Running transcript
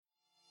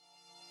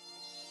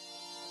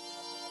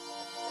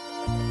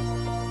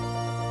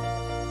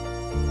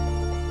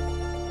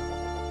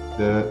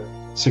The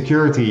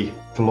security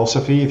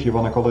philosophy, if you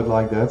want to call it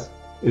like that,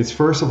 it's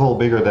first of all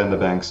bigger than the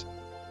banks.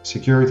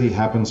 Security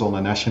happens on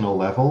a national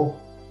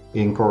level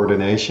in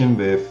coordination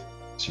with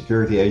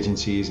security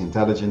agencies,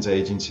 intelligence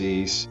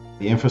agencies,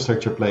 the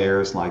infrastructure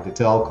players like the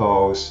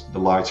telcos, the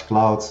large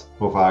cloud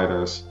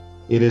providers.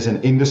 It is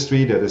an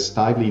industry that is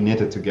tightly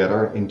knitted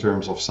together in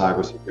terms of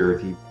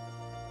cybersecurity.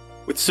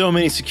 With so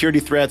many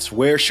security threats,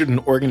 where should an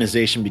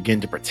organization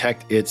begin to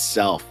protect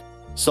itself?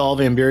 Saul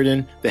Van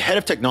Beurden, the head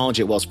of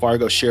technology at Wells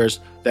Fargo, shares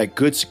that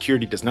good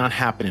security does not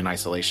happen in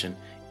isolation.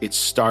 It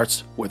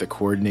starts with a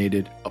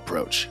coordinated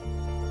approach.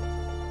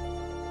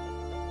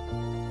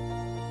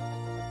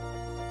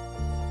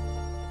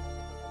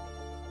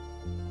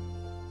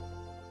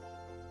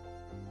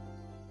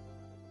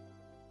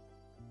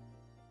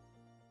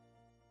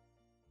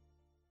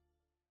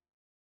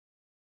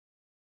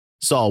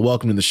 Saul,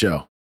 welcome to the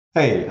show.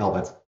 Hey,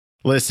 Albert.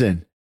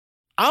 Listen,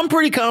 I'm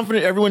pretty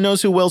confident everyone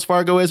knows who Wells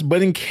Fargo is,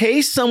 but in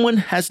case someone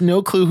has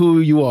no clue who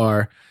you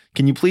are,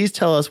 can you please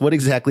tell us what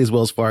exactly is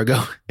Wells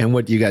Fargo and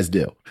what do you guys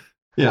do?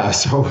 Yeah,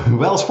 so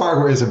Wells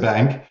Fargo is a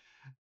bank,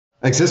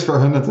 exists for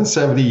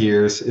 170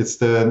 years. It's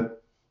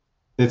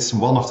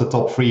one of the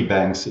top 3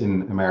 banks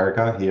in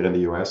America, here in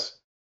the US.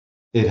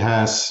 It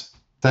has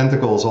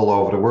tentacles all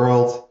over the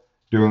world,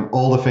 doing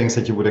all the things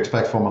that you would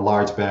expect from a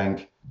large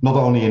bank, not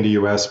only in the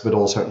US, but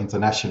also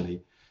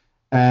internationally.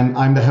 And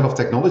I'm the head of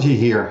technology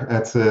here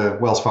at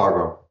Wells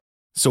Fargo.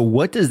 So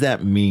what does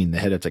that mean, the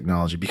head of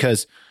technology?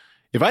 Because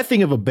if I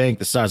think of a bank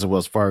the size of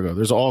Wells Fargo,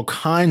 there's all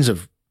kinds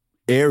of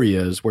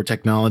areas where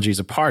technology is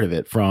a part of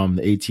it, from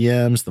the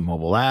ATMs, the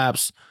mobile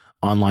apps,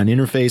 online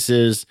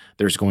interfaces.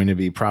 There's going to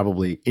be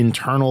probably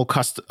internal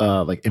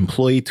like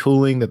employee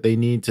tooling that they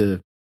need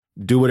to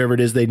do whatever it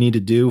is they need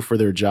to do for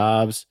their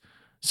jobs.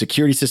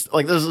 Security system,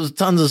 like there's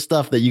tons of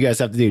stuff that you guys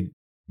have to do.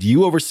 Do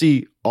you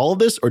oversee all of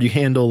this, or do you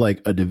handle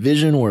like a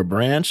division or a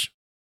branch?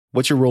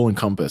 What's your role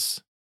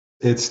encompass?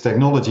 It's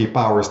technology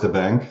powers the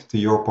bank, to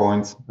your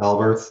point,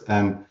 Albert,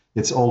 and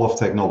it's all of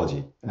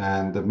technology.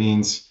 And that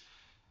means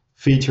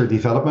feature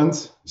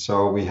development.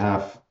 So we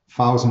have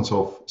thousands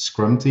of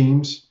Scrum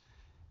teams.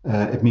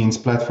 It means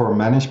platform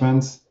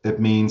management. It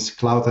means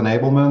cloud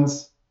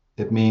enablement.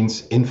 It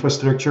means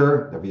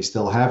infrastructure that we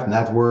still have,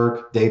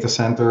 network, data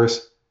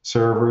centers,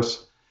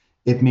 servers.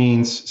 It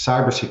means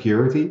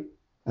cybersecurity.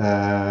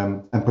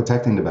 And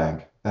protecting the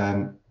bank.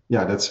 And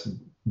yeah, that's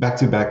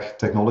back-to-back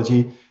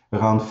technology,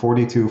 around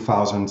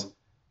 42,000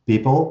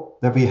 people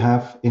that we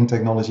have in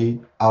technology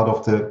out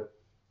of the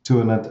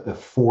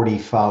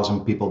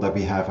 240,000 people that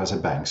we have as a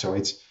bank. So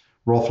it's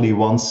roughly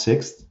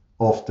 1/6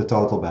 of the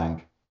total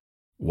bank.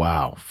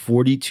 Wow.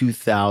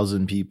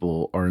 42,000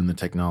 people are in the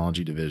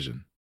technology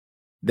division.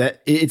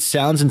 That it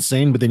sounds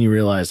insane, but then you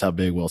realize how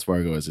big Wells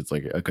Fargo is. It's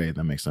like, okay,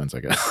 that makes sense,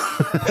 I guess.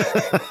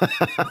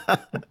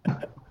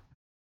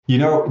 You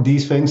know,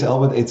 these things,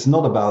 Albert, it's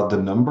not about the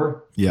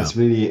number. Yeah. It's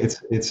really,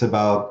 it's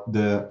about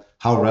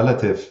how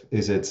relative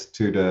is it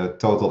to the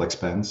total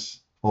expense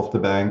of the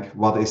bank?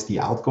 What is the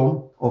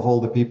outcome of all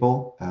the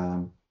people?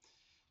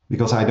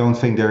 Because I don't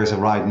think there is a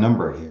right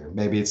number here.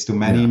 Maybe it's too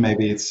many,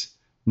 maybe it's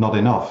not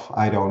enough.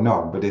 I don't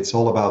know, but it's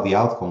all about the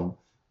outcome,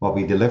 what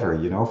we deliver,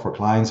 for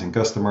clients and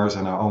customers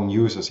and our own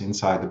users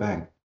inside the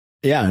bank.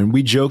 Yeah, and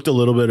we joked a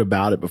little bit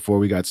about it before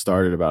we got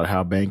started about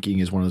how banking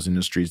is one of those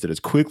industries that has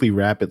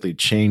rapidly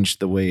changed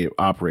the way it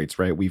operates,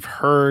 right? We've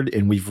heard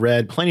and we've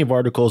read plenty of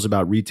articles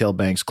about retail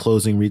banks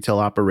closing retail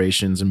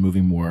operations and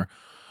moving more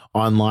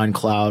online,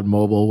 cloud,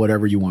 mobile,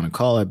 whatever you want to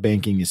call it.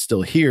 Banking is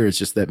still here. It's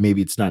just that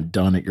maybe it's not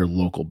done at your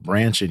local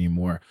branch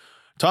anymore.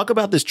 Talk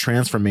about this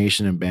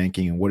transformation in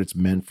banking and what it's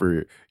meant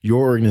for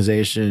your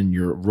organization,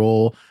 your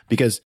role,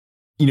 because,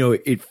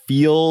 it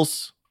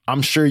feels...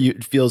 I'm sure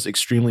it feels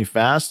extremely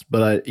fast,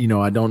 but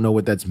I don't know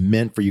what that's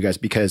meant for you guys,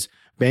 because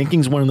banking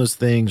is one of those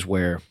things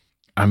where,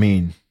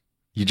 you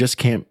just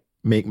can't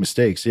make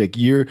mistakes. Like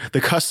the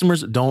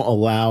customers don't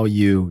allow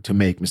you to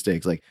make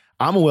mistakes. Like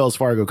I'm a Wells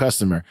Fargo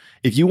customer.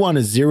 If you want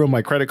to zero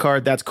my credit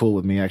card, that's cool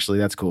with me. Actually,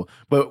 that's cool.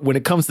 But when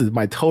it comes to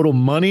my total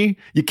money,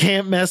 you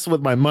can't mess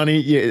with my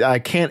money. I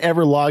can't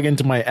ever log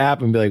into my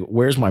app and be like,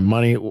 where's my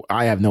money?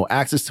 I have no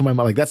access to my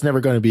money. Like that's never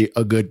going to be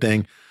a good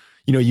thing.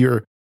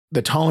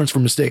 The tolerance for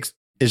mistakes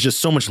is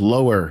just so much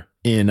lower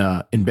in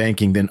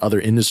banking than other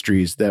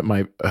industries that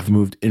might have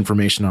moved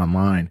information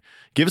online.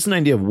 Give us an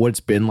idea of what it's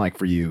been like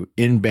for you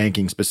in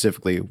banking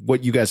specifically,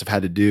 what you guys have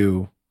had to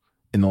do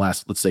in the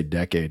last, let's say,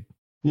 decade.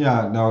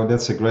 Yeah, no,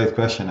 that's a great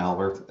question,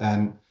 Albert.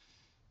 And,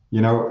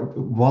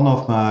 one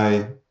of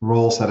my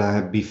roles that I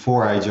had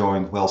before I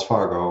joined Wells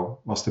Fargo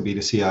was to be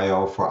the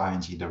CIO for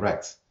ING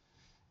Direct.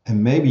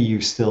 And maybe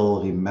you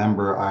still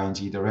remember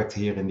ING Direct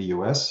here in the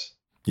US.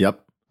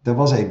 Yep. There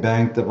was a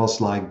bank that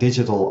was like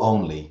digital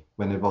only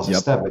when it was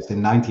established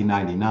in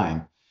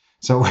 1999.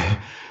 So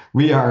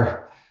we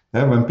are,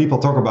 when people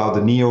talk about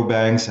the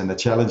neobanks and the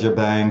challenger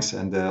banks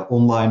and the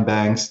online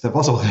banks, that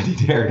was already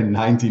there in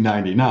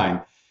 1999.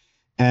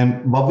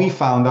 And what we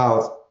found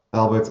out,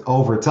 Albert,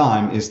 over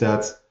time is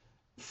that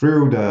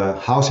through the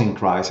housing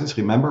crisis,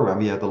 remember when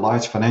we had the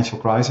large financial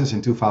crisis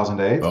in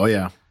 2008? Oh,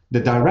 yeah. The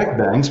direct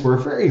banks were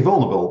very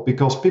vulnerable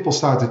because people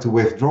started to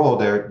withdraw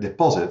their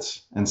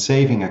deposits and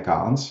saving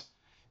accounts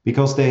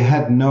because they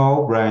had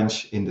no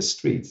branch in the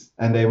street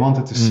and they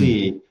wanted to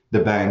see the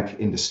bank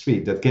in the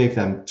street. That gave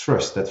them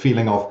trust, that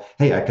feeling of,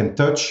 hey, I can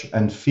touch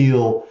and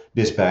feel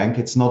this bank.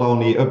 It's not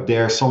only up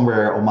there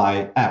somewhere on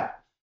my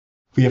app.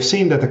 We have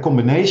seen that the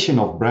combination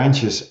of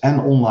branches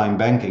and online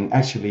banking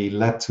actually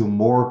led to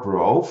more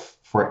growth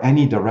for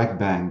any direct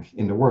bank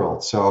in the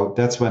world. So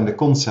that's when the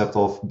concept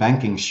of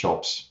banking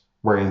shops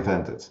were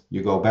invented.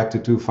 You go back to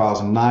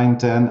 2009,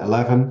 10,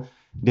 11,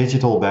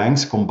 digital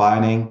banks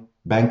combining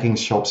banking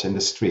shops in the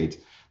street.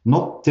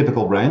 Not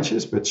typical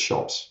branches, but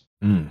shops.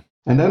 And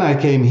then I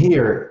came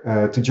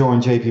here to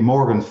join JP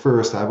Morgan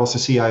first. I was the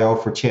CIO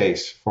for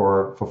Chase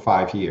for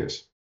 5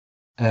 years.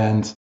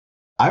 And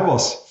I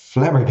was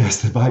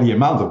flabbergasted by the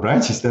amount of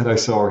branches that I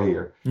saw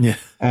here. Yeah.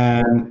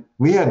 And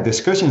we had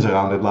discussions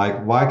around it,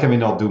 like, why can we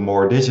not do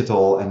more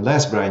digital and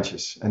less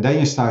branches? And then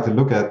you start to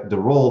look at the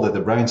role that the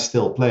branch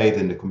still played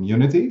in the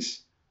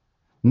communities,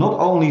 not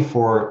only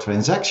for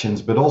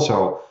transactions, but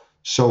also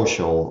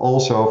social,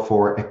 also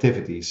for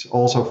activities,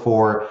 also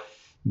for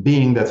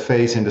being that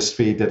face in the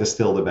street that is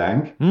still the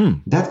bank.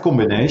 That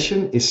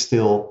combination is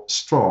still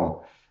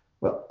strong.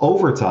 Well,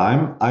 over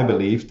time, I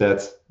believe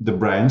that the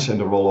branch and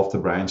the role of the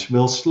branch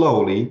will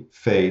slowly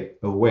fade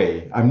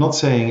away. I'm not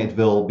saying it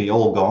will be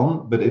all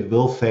gone, but it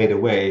will fade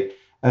away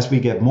as we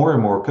get more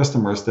and more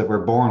customers that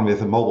were born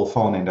with a mobile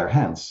phone in their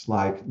hands,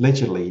 like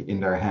literally in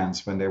their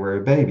hands when they were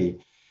a baby.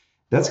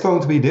 That's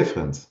going to be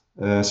different.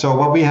 So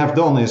what we have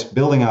done is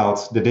building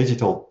out the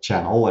digital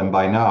channel. And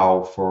by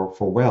now, for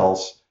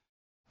Wells,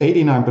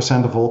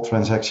 89% of all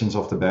transactions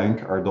of the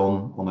bank are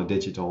done on a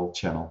digital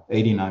channel,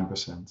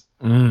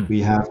 89%.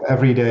 We have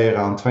every day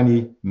around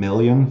 20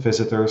 million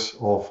visitors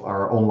of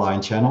our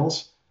online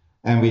channels.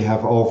 And we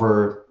have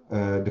over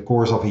the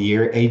course of a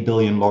year, 8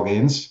 billion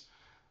logins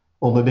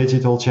on the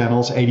digital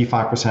channels,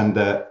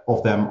 85%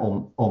 of them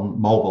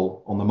on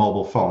mobile, on the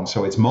mobile phone.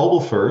 So it's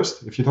mobile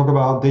first. If you talk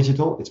about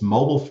digital, it's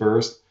mobile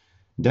first,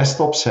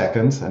 desktop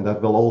second, and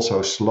that will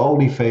also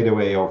slowly fade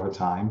away over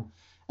time.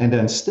 And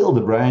then still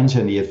the branch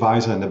and the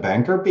advisor and the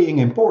banker being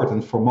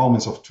important for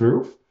moments of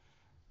truth.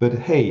 But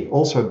hey,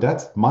 also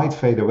that might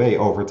fade away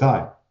over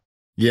time.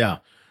 Yeah.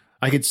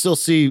 I could still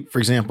see, for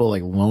example,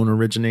 like loan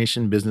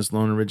origination, business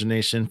loan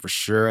origination for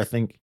sure.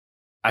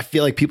 I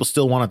feel like people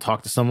still want to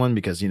talk to someone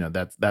because,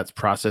 that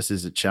process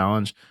is a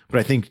challenge.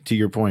 But I think to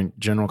your point,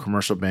 general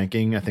commercial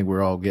banking, I think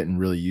we're all getting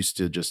really used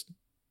to just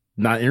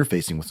not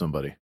interfacing with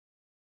somebody.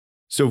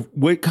 So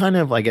what kind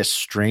of,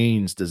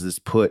 strains does this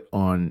put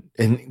on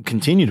and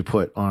continue to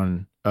put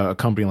on a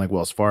company like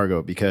Wells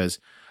Fargo? Because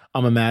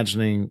I'm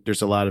imagining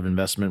there's a lot of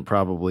investment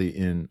probably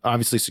in,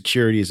 obviously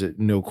security is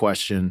no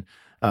question,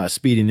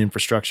 speed and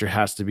infrastructure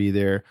has to be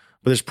there,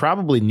 but there's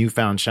probably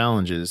newfound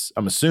challenges,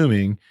 I'm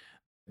assuming,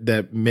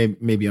 that may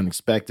be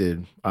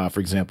unexpected. For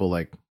example,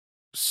 like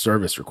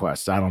service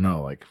requests. I don't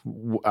know,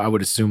 I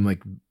would assume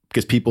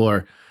because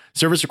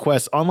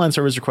online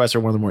service requests are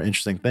one of the more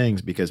interesting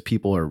things because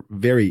people are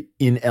very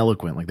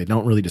ineloquent. Like they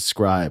don't really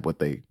describe what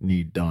they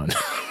need done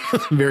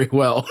very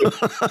well.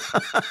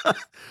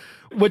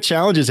 What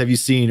challenges have you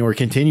seen or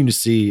continue to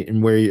see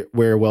in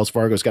where Wells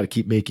Fargo's got to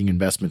keep making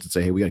investments and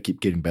say, hey, we got to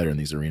keep getting better in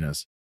these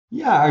arenas?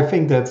 Yeah, I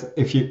think that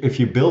if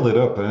you build it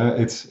up,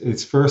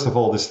 it's first of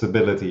all the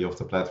stability of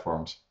the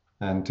platforms.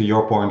 And to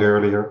your point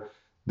earlier,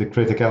 the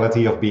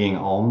criticality of being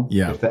on.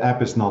 Yeah. If the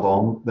app is not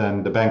on,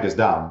 then the bank is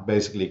down,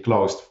 basically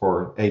closed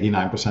for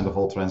 89% of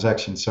all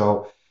transactions.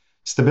 So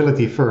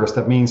stability first,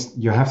 that means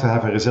you have to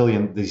have a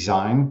resilient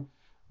design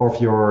of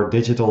your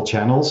digital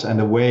channels and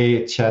the way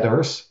it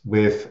chatters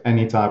with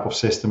any type of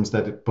systems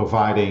that are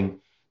providing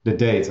the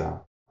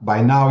data.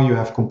 By now you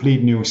have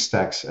complete new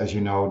stacks, as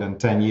you know, than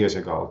 10 years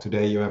ago.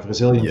 Today you have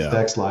resilient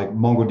stacks like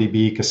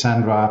MongoDB,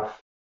 Cassandra.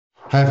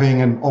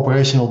 Having an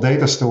operational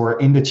data store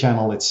in the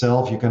channel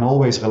itself, you can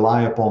always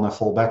rely upon and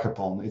fall back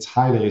upon. It's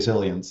highly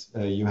resilient.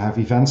 You have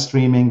event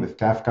streaming with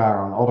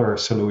Kafka and other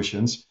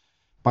solutions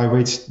by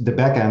which the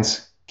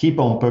backends keep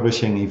on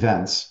publishing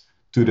events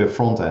to the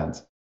front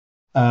end.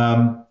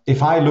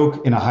 If I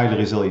look in a highly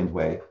resilient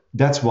way,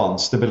 that's one,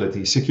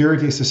 stability.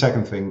 Security is the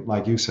second thing,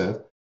 like you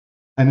said.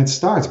 And it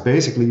starts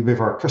basically with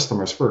our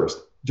customers first,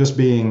 just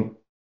being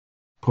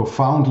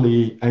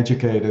profoundly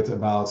educated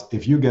about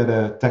if you get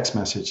a text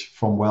message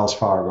from Wells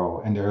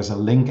Fargo and there is a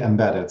link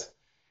embedded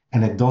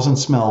and it doesn't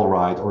smell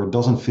right or it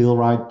doesn't feel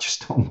right,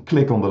 just don't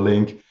click on the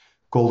link,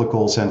 call the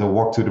call center,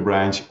 walk to the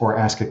branch, or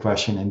ask a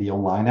question in the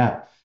online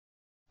app.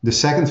 The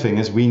second thing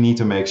is we need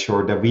to make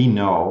sure that we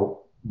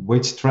know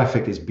which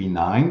traffic is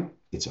benign,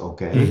 it's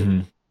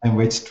okay, and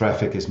which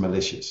traffic is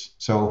malicious.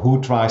 So who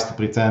tries to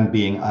pretend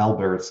being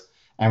Albert,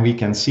 and we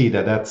can see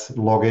that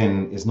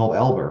login is not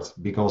Albert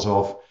because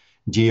of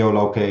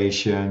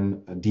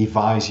geolocation,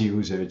 device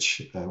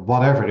usage,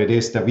 whatever it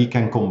is that we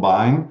can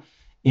combine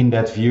in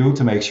that view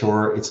to make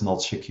sure it's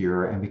not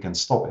secure and we can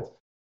stop it.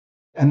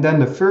 And then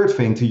the third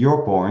thing, to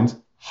your point,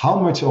 how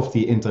much of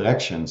the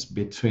interactions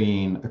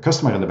between a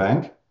customer and the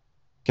bank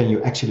can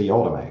you actually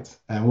automate?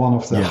 And one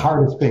of the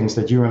hardest things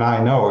that you and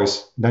I know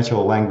is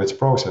natural language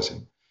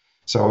processing.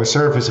 So a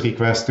service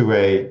request to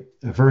a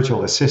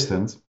virtual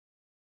assistant.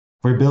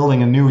 We're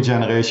building a new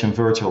generation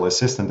virtual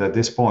assistant at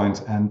this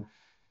point, and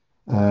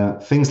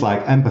things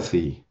like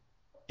empathy,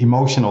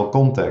 emotional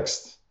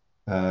context.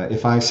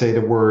 If I say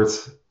the word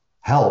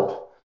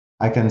help,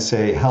 I can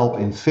say help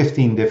in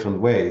 15 different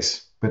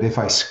ways. But if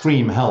I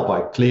scream help,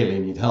 I clearly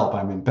need help.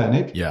 I'm in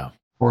panic. Yeah.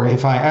 Or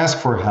if I ask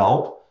for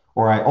help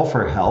or I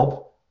offer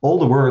help, all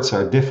the words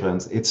are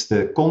different. It's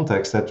the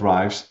context that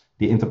drives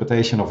the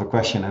interpretation of a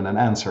question and an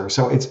answer.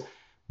 So it's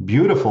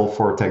beautiful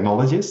for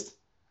technologists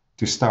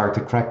to start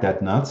to crack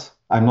that nut.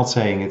 I'm not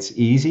saying it's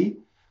easy,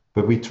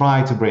 but we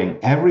try to bring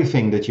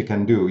everything that you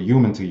can do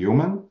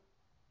human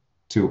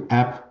to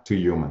app to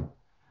human.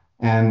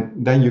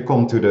 And then you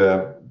come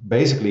to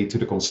basically to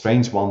the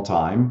constraints one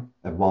time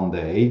at one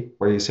day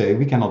where you say,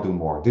 we cannot do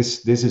more.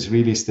 This is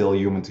really still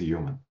human to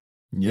human.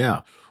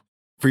 Yeah.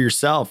 For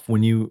yourself,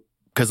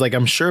 because like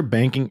I'm sure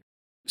banking,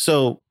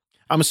 so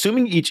I'm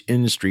assuming each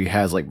industry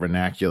has like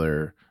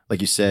vernacular,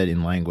 like you said,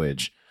 in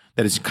language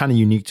that is kind of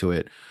unique to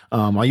it.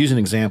 I'll use an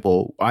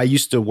example. I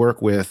used to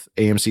work with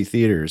AMC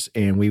Theaters,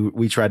 and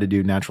we tried to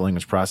do natural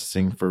language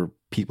processing for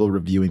people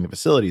reviewing the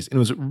facilities. And it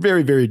was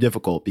very, very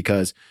difficult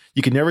because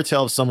you could never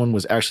tell if someone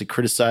was actually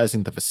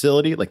criticizing the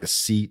facility, like the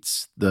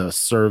seats, the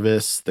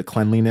service, the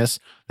cleanliness.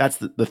 That's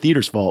the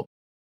theater's fault,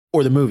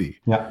 or the movie.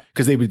 Yeah.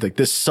 Because they'd be like,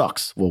 this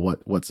sucks. Well,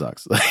 what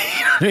sucks?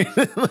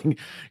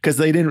 Because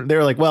they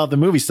were like, well, the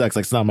movie sucks.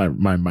 Like, it's not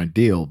my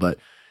deal. But,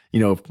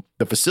 if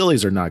the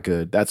facilities are not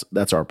good,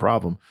 that's our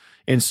problem.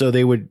 And so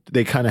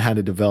they kind of had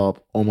to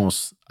develop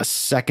almost a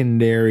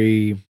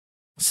secondary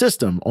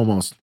system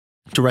almost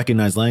to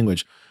recognize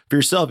language. For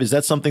yourself, is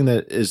that something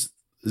is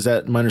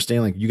that my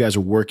understanding, like you guys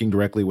are working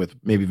directly with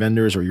maybe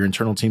vendors or your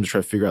internal team to try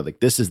to figure out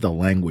like, this is the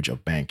language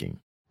of banking?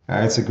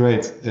 It's a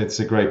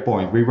great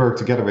point. We work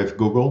together with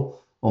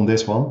Google on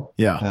this one.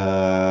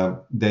 Yeah.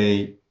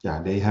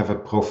 They have a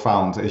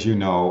profound, as you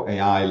know,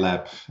 AI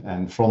lab.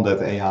 And from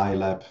that AI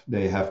lab,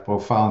 they have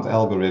profound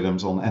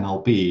algorithms on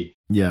NLP.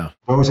 Yeah.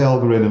 Those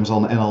algorithms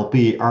on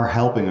NLP are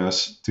helping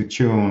us to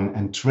tune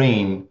and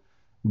train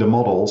the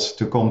models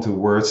to come to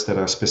words that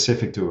are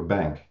specific to a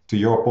bank. To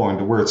your point,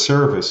 the word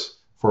service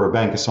for a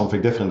bank is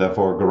something different than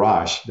for a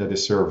garage that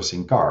is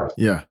servicing cars.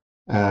 Yeah.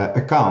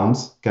 Account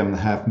can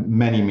have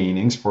many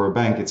meanings. For a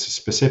bank, it's a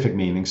specific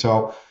meaning.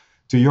 So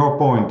to your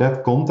point,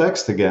 that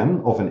context,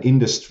 again, of an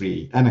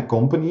industry and a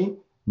company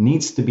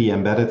needs to be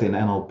embedded in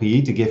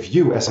NLP to give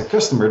you as a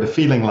customer the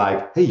feeling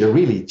like, hey, you're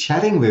really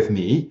chatting with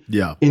me.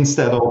 Yeah.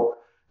 Instead of,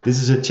 this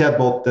is a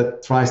chatbot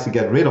that tries to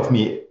get rid of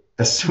me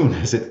as soon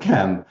as it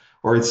can,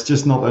 or it's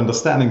just not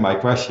understanding my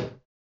question.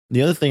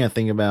 The other thing I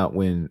think about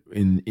when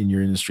in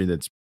your industry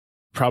that's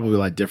probably a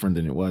lot different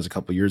than it was a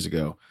couple of years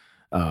ago,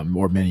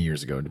 or many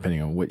years ago,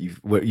 depending on what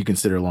you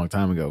consider a long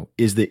time ago,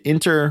 is the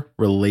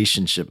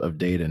interrelationship of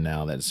data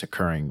now that's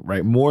occurring,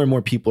 right? More and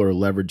more people are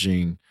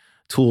leveraging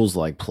tools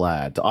like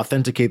Plaid to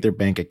authenticate their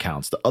bank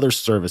accounts, to other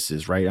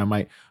services, right? I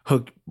might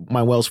hook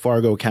my Wells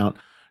Fargo account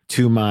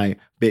to my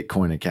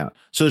Bitcoin account.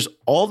 So there's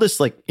all this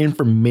like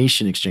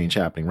information exchange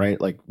happening, right?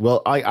 Like,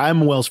 well,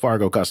 I'm a Wells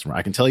Fargo customer.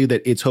 I can tell you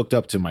that it's hooked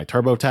up to my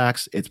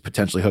TurboTax. It's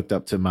potentially hooked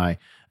up to my,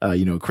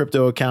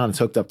 crypto account. It's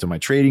hooked up to my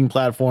trading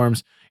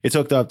platforms. It's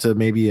hooked up to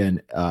maybe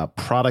a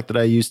product that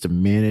I use to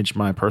manage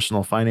my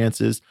personal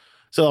finances.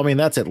 So, I mean,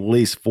 that's at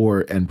least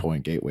 4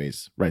 endpoint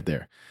gateways right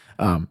there.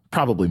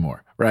 Probably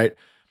more, right?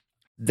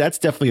 That's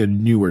definitely a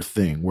newer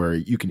thing where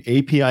you can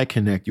API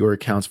connect your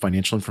account's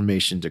financial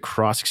information to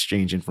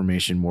cross-exchange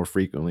information more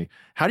frequently.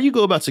 How do you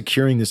go about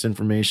securing this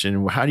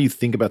information? How do you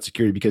think about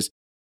security? Because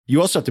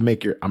you also have to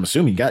make I'm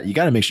assuming you got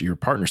to make sure your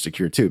partner's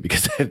secure too,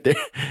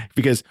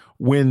 because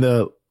when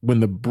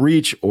the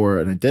breach or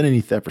an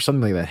identity theft or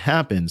something like that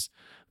happens,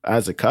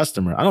 as a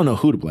customer, I don't know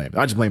who to blame.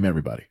 I just blame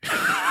everybody.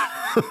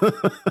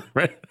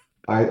 Right?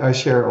 I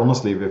share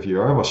honestly with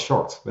you, I was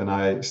shocked when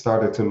I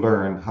started to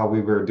learn how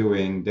we were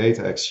doing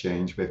data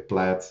exchange with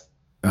Plaid,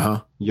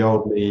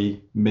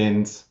 Yodlee,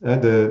 Mint,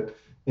 the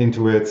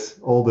Intuit,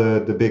 all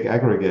the big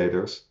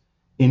aggregators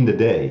in the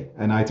day.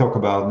 And I talk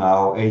about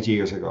now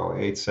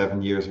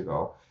 7 years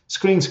ago,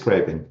 screen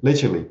scraping,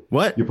 literally.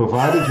 What? You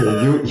provided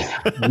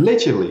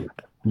literally.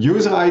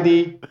 User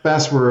ID,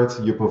 password,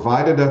 you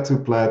provided that to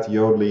Plaid,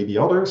 Yodlee, the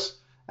others,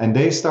 and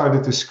they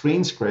started to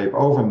screen scrape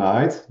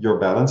overnight your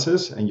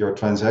balances and your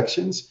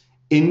transactions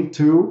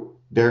into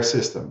their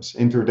systems,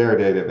 into their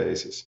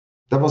databases.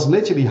 That was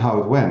literally how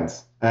it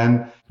went.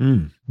 And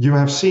you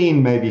have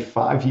seen maybe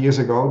 5 years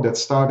ago that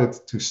started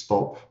to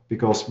stop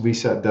because we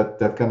said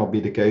that cannot be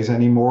the case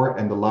anymore.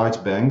 And the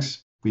large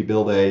banks, we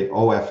built a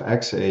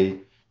OFX, a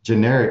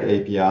generic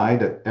API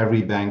that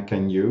every bank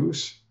can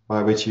use,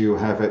 by which you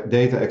have a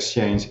data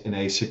exchange in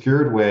a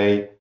secured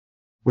way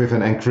with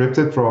an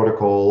encrypted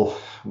protocol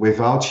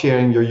without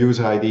sharing your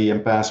user ID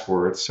and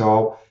password.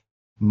 So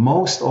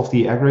most of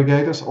the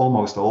aggregators,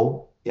 almost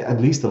all, at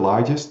least the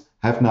largest,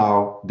 have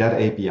now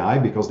that API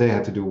because they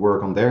had to do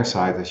work on their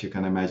side, as you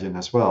can imagine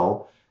as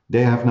well.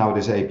 they have now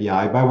this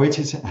API by which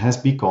it has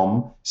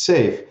become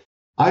safe.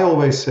 I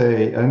always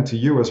say, and to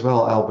you as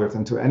well, Albert,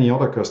 and to any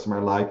other customer,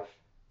 like,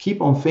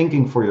 keep on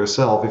thinking for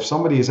yourself. If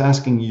somebody is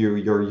asking you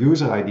your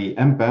user ID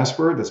and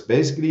password, that's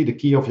basically the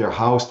key of your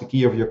house, the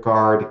key of your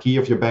car, the key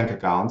of your bank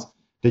account,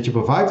 that you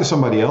provide to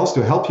somebody else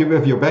to help you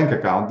with your bank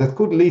account, that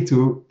could lead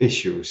to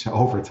issues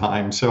over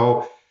time.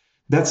 So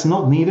that's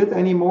not needed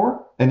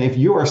anymore. And if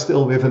you are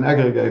still with an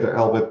aggregator,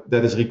 Albert,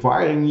 that is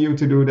requiring you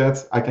to do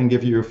that, I can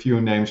give you a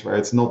few names where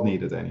it's not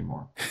needed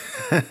anymore.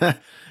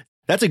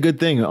 That's a good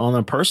thing. On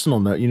a personal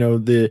note,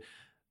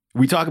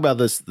 we talk about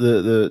this,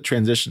 the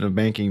transition of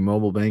banking,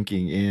 mobile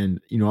banking,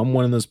 and I'm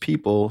one of those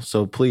people.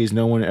 So please,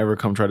 no one ever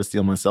come try to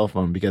steal my cell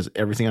phone because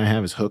everything I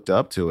have is hooked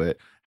up to it.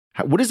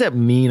 What does that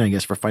mean, I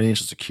guess, for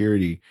financial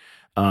security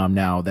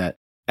now that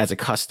as a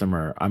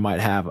customer, I might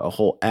have a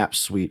whole app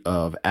suite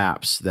of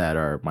apps that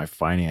are my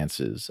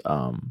finances,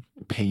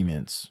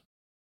 payments,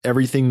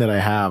 everything that I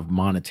have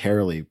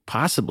monetarily,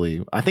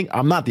 possibly. I think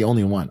I'm not the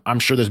only one. I'm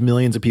sure there's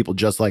millions of people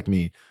just like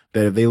me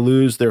that if they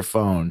lose their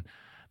phone,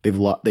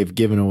 they've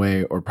given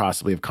away or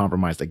possibly have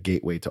compromised a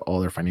gateway to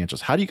all their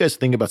financials. How do you guys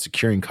think about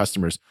securing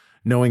customers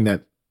knowing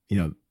that,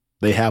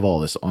 they have all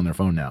this on their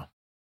phone now?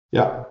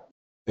 Yeah.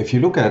 If you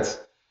look at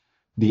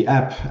the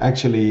app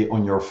actually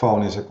on your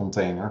phone is a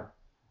container.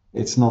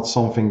 It's not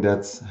something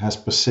that has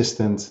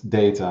persistent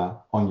data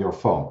on your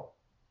phone.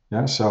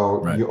 Yeah.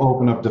 So Right. You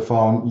open up the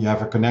phone, you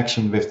have a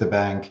connection with the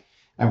bank,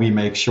 and we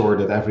make sure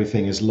that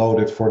everything is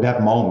loaded for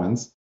that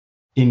moment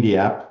in the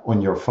app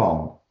on your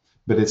phone.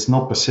 But it's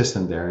not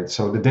persistent there.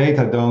 So the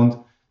data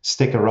don't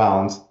stick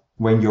around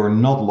when you're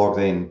not logged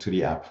in to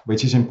the app,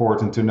 which is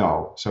important to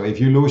know. So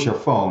if you lose your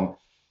phone,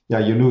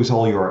 you lose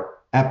all your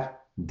app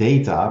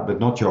data, but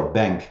not your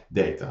bank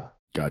data.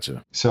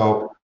 Gotcha.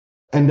 So,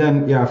 and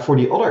then, for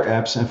the other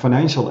apps and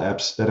financial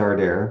apps that are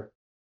there,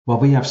 well,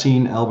 we have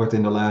seen, Albert,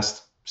 in the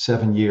last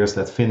 7 years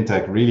that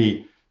fintech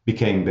really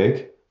became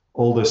big.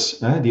 All this,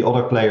 the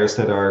other players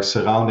that are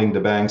surrounding the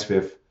banks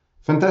with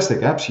fantastic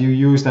apps, you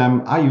use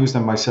them. I use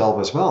them myself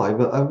as well.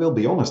 I will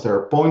be honest, there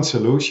are point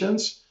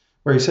solutions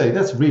where you say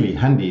that's really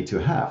handy to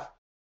have.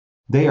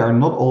 They are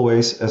not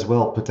always as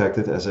well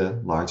protected as a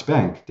large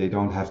bank. They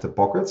don't have the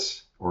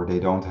pockets, or they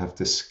don't have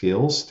the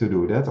skills to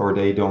do that, or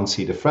they don't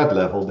see the threat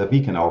level that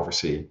we can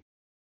oversee.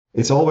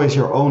 It's always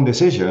your own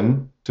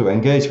decision to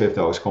engage with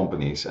those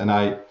companies. And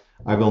I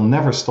will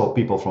never stop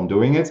people from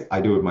doing it.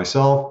 I do it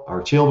myself.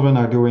 Our children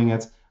are doing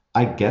it.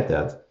 I get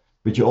that.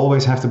 But you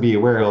always have to be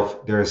aware of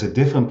there is a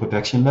different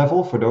protection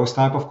level for those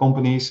type of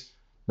companies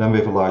than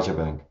with a larger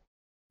bank.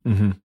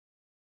 Mm-hmm.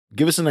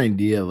 Give us an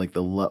idea, like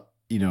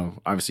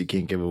obviously you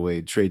can't give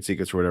away trade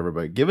secrets or whatever,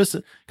 but give us,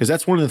 because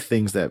that's one of the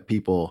things that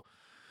people,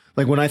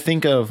 like when I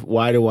think of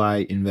why do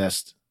I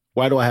invest,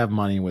 why do I have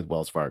money with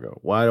Wells Fargo?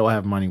 Why do I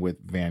have money with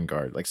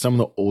Vanguard? Like some of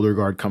the older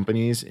guard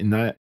companies, and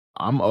that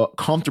I'm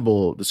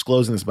comfortable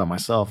disclosing this about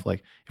myself.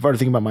 Like if I were to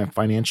think about my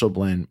financial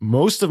blend,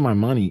 most of my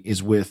money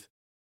is with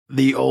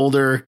the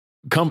older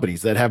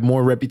companies that have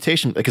more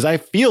reputation, because I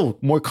feel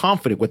more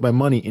confident with my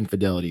money in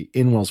Fidelity,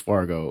 in Wells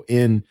Fargo,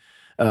 in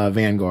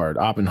Vanguard,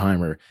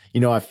 Oppenheimer.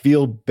 I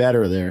feel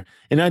better there.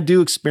 And I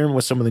do experiment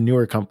with some of the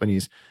newer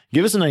companies.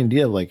 Give us an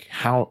idea of like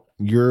how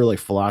your like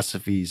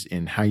philosophies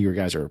and how you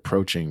guys are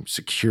approaching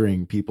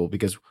securing people,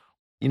 because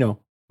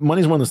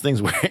money is one of those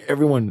things where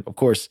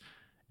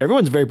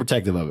everyone's very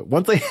protective of it.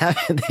 Once they have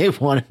it, they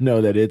want to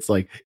know that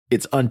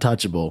it's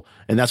untouchable.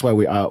 And that's why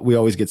we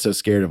always get so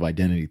scared of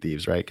identity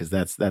thieves, right? Because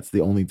that's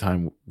the only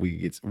time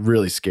it's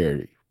really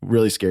scary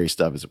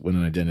stuff is when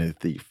an identity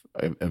thief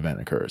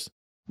event occurs.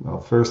 Well,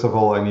 first of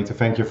all, I need to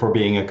thank you for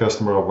being a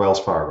customer of Wells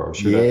Fargo.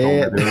 Should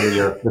have come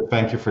earlier, but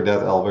thank you for that,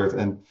 Albert.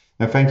 And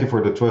thank you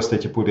for the trust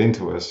that you put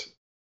into us.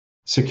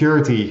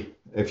 Security,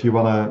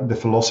 the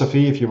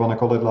philosophy, if you want to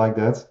call it like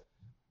that,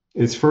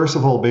 it's first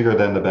of all bigger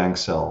than the bank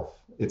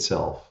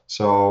itself.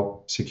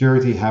 So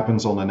security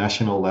happens on a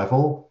national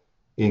level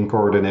in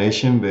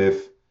coordination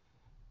with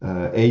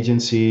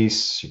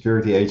agencies,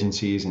 security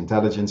agencies,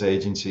 intelligence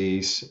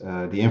agencies,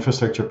 the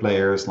infrastructure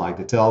players like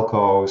the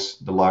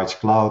telcos, the large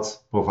cloud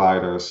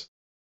providers.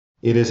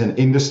 It is an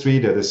industry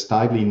that is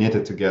tightly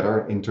knitted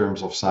together in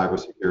terms of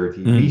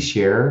cybersecurity. We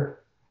share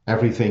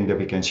everything that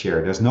we can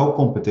share. There's no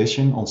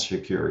competition on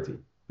security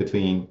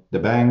between the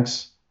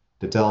banks,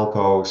 the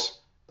telcos,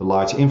 the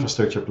large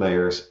infrastructure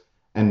players,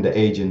 and the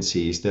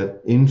agencies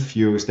that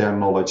infuse their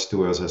knowledge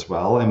to us as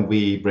well, and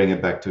we bring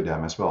it back to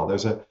them as well.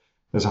 There's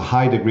a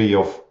high degree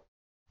of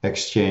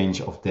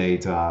exchange of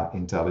data,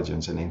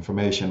 intelligence, and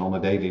information on a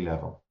daily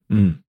level.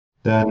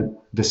 Then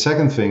the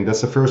second thing,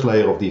 that's the first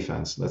layer of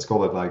defense. Let's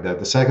call it like that.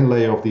 The second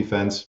layer of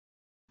defense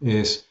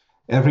is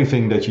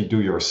everything that you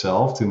do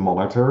yourself to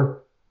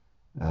monitor,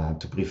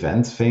 to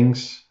prevent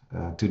things,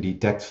 to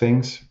detect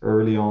things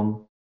early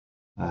on,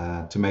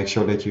 to make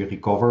sure that you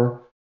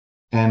recover.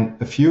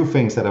 And a few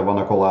things that I want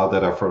to call out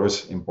that are for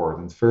us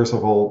important. First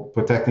of all,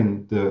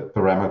 protecting the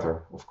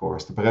perimeter, of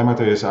course. The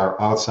perimeter is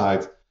our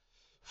outside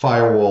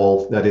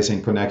firewall that is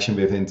in connection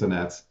with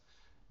internet.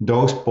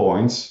 Those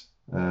points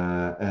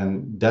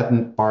And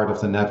that part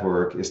of the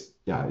network is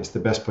the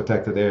best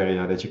protected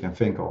area that you can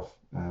think of,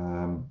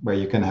 where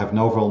you can have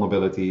no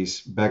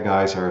vulnerabilities. Bad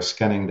guys are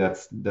scanning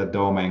that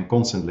domain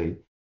constantly.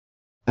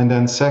 And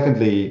then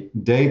secondly,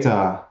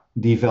 data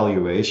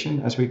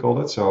devaluation, as we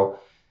call it. So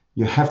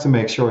you have to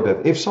make sure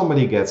that if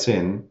somebody gets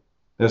in,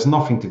 there's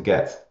nothing to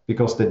get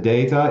because the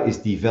data is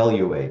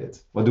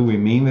devaluated. What do we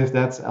mean with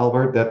that,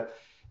 Albert? That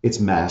it's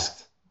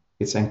masked,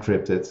 it's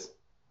encrypted,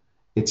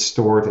 it's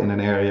stored in an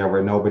area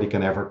where nobody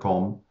can ever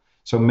come.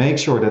 So make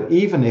sure that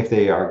even if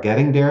they are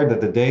getting there, that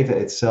the data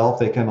itself,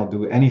 they cannot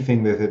do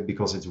anything with it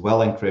because it's well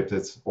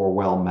encrypted or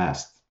well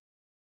masked.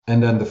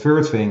 And then the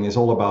third thing is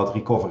all about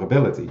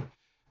recoverability.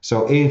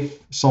 So if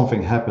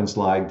something happens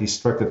like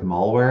destructive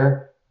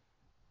malware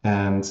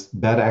and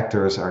bad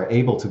actors are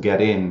able to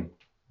get in,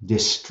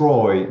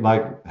 destroy,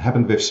 like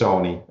happened with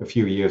Sony a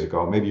few years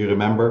ago. Maybe you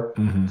remember,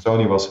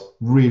 Sony was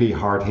really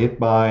hard hit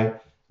by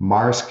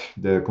Maersk,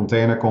 the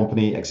container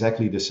company,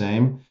 exactly the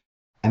same.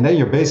 And then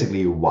you're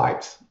basically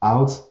wiped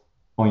out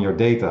on your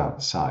data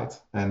side.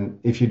 And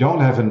if you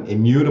don't have an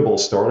immutable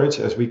storage,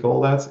 as we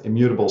call that,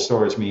 immutable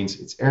storage means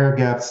it's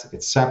air-gapped,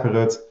 it's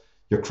separate,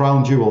 your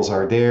crown jewels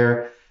are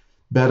there.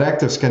 Bad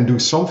actors can do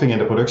something in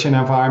the production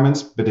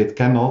environments, but it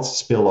cannot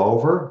spill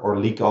over or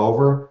leak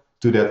over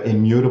to that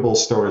immutable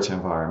storage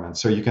environment.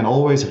 So you can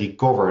always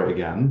recover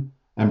again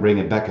and bring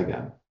it back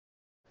again.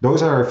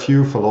 Those are a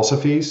few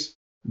philosophies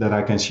that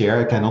I can share.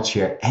 I cannot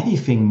share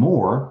anything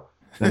more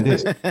than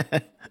this.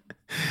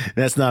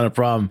 That's not a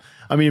problem.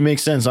 I mean, it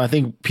makes sense. I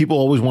think people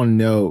always want to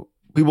know,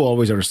 people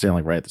always understand,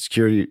 like, right, the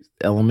security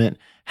element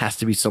has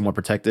to be somewhat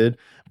protected,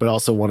 but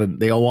also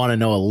they all want to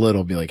know a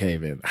little, be like, hey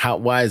man, how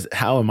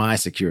am I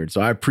secured? So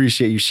I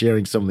appreciate you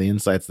sharing some of the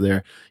insights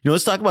there.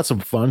 Let's talk about some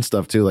fun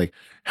stuff too, like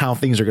how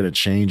things are going to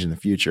change in the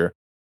future.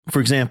 For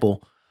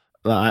example,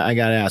 I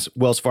got to ask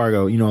Wells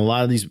Fargo, a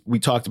lot of these, we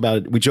joked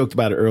about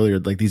it earlier,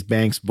 like these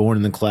banks born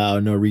in the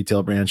cloud, no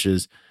retail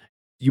branches.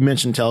 You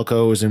mentioned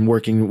telcos and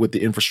working with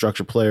the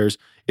infrastructure players.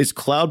 Is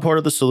cloud part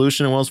of the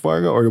solution at Wells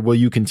Fargo, or will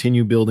you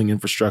continue building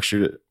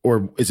infrastructure,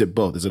 or is it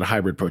both? Is it a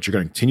hybrid approach? You're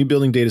going to continue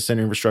building data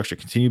center infrastructure,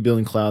 continue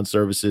building cloud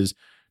services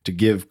to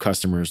give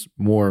customers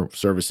more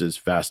services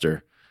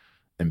faster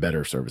and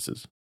better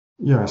services?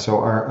 Yeah, so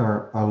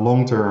our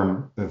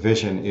long-term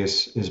vision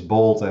is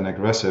bold and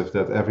aggressive,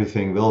 that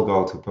everything will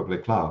go to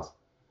public cloud.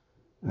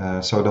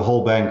 So the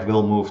whole bank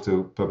will move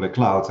to public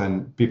cloud.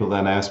 And people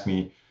then ask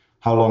me,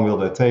 how long will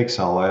that take,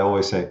 Sal? I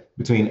always say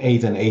between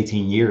 8 and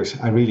 18 years.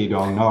 I really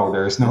don't know.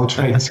 There is no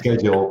train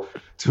schedule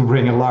to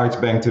bring a large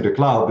bank to the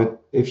cloud.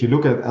 But if you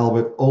look at,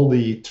 Albert, all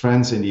the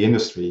trends in the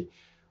industry,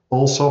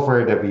 all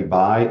software that we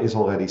buy is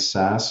already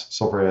SaaS,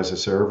 software as a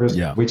service,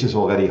 which is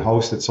already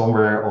hosted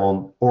somewhere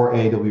on or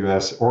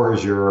AWS or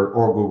Azure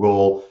or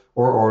Google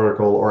or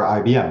Oracle or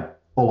IBM,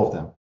 all of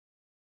them.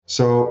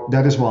 So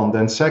that is one.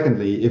 Then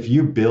secondly, if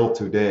you would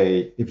build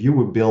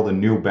a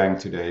new bank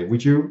today,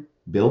 would you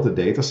build a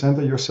data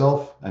center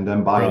yourself and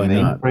then buy a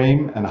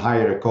mainframe and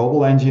hire a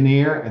COBOL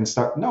engineer and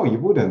start? No, you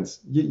wouldn't.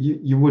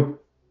 You would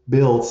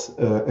build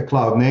a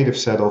cloud native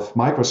set of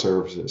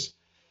microservices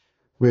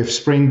with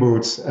Spring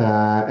Boot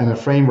and a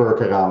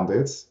framework around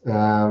it,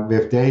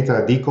 with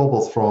data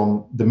decoupled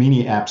from the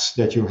mini apps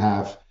that you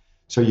have.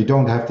 So you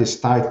don't have this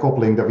tight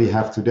coupling that we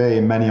have today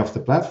in many of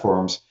the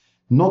platforms.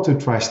 Not to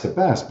trash the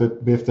past,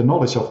 but with the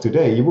knowledge of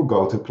today, you will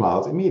go to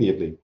cloud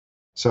immediately.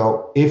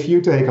 So if you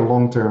take a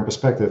long-term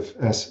perspective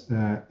as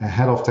a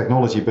head of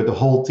technology, but the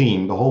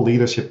whole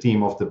leadership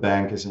team of the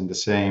bank is in the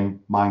same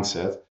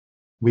mindset,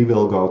 we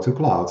will go to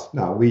cloud.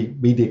 Now, we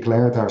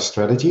declared our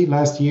strategy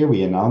last year.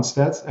 We announced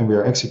that, and we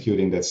are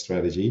executing that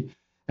strategy.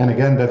 And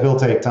again, that will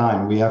take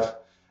time. We have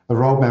a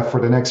roadmap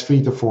for the next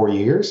 3 to 4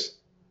 years,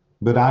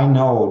 but I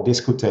know this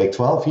could take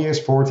 12 years,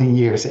 14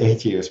 years,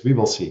 8 years. We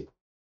will see.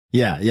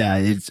 Yeah.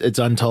 It's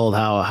untold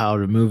how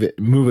to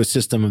move a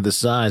system of this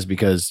size,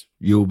 because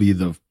you'll be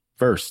the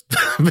first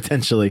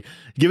potentially.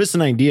 Give us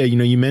an idea.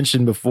 You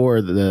mentioned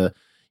before that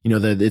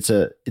it's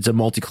a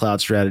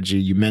multi-cloud strategy.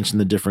 You mentioned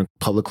the different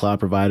public cloud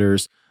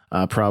providers,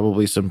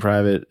 probably some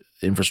private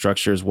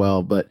infrastructure as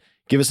well. But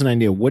give us an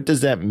idea. What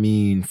does that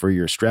mean for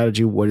your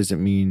strategy? What does it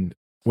mean?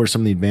 What are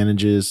some of the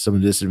advantages, some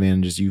of the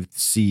disadvantages you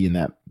see in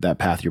that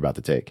path you're about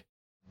to take?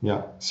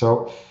 Yeah.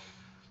 So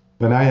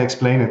when I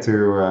explain it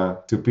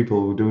to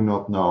people who do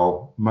not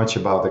know much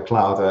about the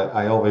cloud,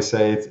 I always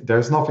say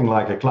there's nothing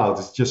like a cloud.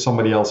 It's just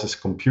somebody else's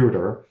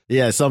computer.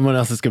 Yeah, someone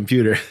else's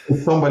computer.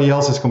 It's somebody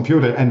else's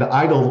computer, and the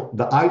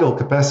idle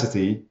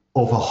capacity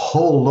of a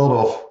whole lot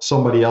of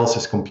somebody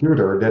else's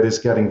computer that is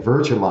getting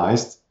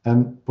virtualized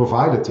and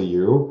provided to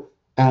you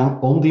and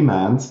on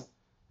demand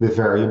with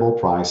variable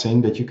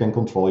pricing that you can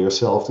control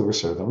yourself to a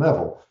certain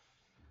level.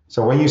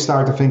 So when you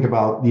start to think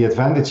about the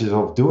advantages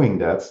of doing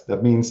that,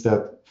 that means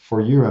that for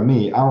you and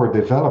me, our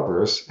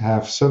developers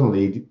have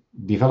suddenly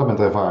development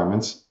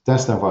environments,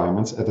 test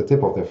environments at the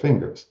tip of their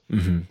fingers.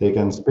 Mm-hmm. They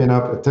can spin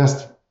up a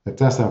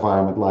test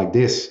environment like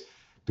this.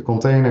 The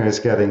container is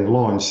getting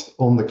launched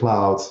on the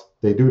cloud.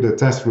 They do the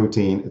test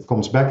routine, it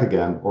comes back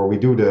again, or we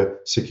do the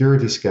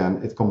security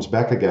scan, it comes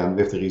back again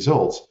with the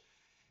results.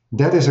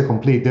 That is a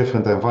complete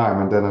different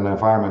environment than an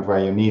environment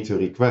where you need to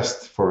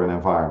request for an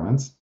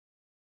environment,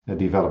 a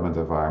development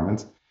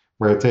environment,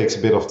 where it takes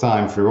a bit of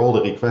time through all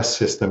the request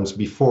systems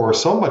before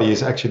somebody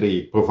is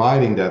actually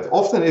providing that.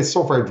 Often it's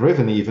software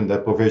driven, even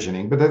that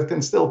provisioning, but that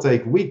can still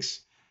take weeks,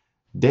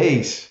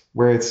 days,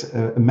 where it's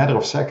a matter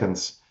of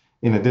seconds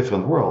in a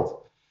different world.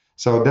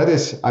 So that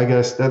is, I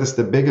guess, that is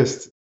the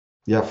biggest,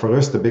 for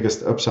us, the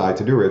biggest upside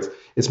to do it.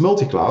 It's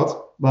multi-cloud,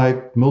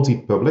 like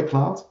multi-public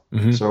cloud.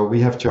 Mm-hmm. So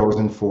we have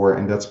chosen for,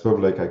 and that's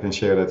public, I can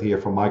share that here,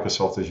 for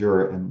Microsoft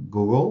Azure and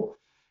Google.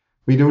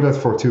 We do that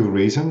for two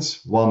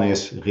reasons. One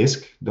is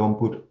risk. Don't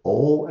put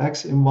all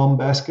eggs in one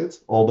basket.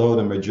 Although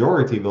the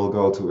majority will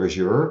go to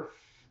Azure,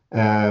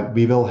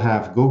 we will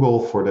have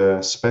Google for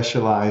the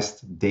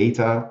specialized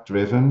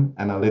data-driven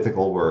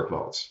analytical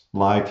workloads,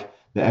 like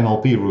the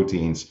NLP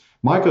routines.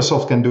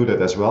 Microsoft can do that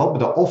as well, but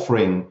the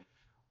offering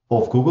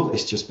of Google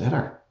is just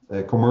better.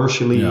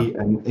 Commercially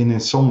and in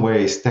some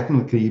ways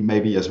technically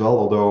maybe as well,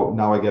 although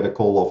now I get a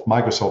call of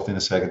Microsoft in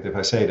a second if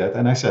I say that,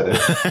 and I said it.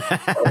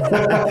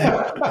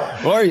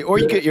 or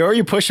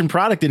you're pushing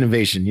product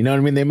innovation, you know what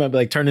I mean? They might be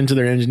like turn into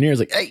their engineers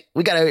like, hey,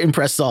 we got to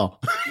impress Saul.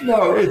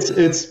 No,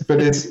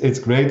 it's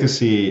great to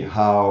see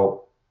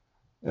how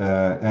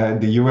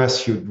the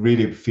US should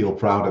really feel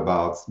proud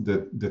about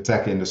the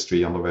tech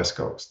industry on the West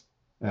Coast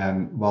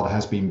and what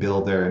has been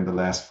built there in the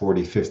last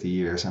 40, 50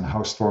 years, and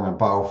how strong and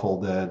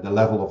powerful the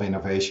level of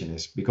innovation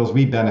is, because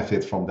we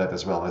benefit from that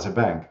as well as a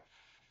bank.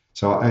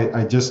 So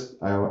I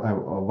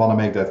want to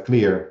make that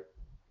clear.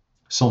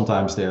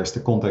 Sometimes there's the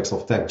context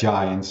of tech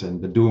giants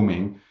and the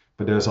dooming,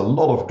 but there's a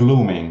lot of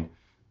glooming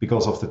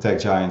because of the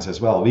tech giants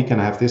as well. We can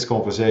have this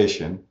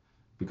conversation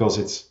because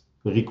it's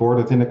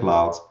recorded in the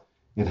cloud.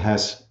 It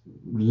has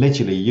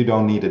literally, you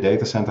don't need a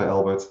data center,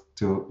 Albert,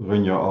 to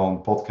run your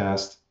own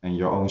podcast and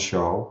your own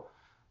show.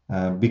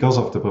 Because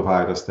of the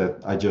providers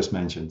that I just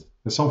mentioned.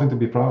 It's something to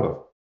be proud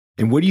of.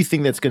 And what do you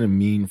think that's going to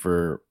mean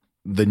for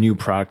the new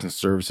products and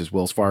services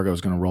Wells Fargo is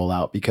going to roll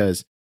out?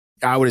 Because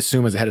I would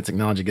assume as the head of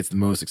technology gets the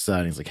most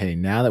exciting. It's like, hey,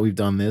 now that we've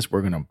done this,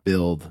 we're going to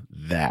build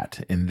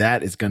that. And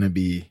that is going to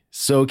be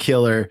so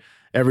killer.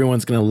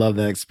 Everyone's going to love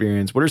that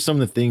experience. What are some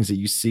of the things that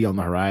you see on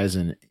the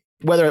horizon,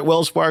 whether at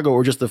Wells Fargo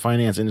or just the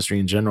finance industry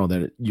in general,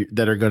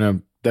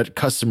 that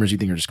customers you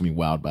think are just going to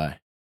be wowed by?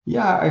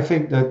 Yeah, I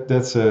think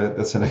that's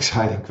an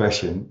exciting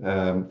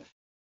question.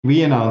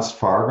 We announced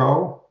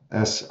Fargo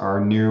as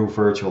our new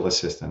virtual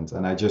assistant,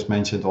 and I just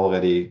mentioned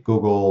already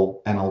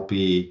Google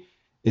NLP.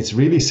 It's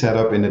really set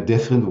up in a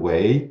different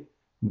way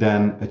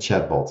than a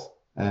chatbot,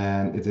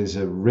 and it is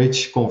a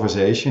rich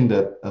conversation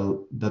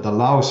that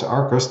allows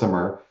our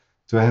customer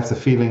to have the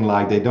feeling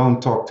like they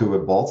don't talk to a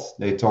bot,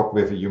 they talk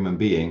with a human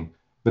being,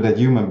 but that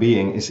human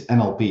being is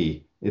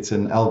NLP. It's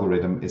an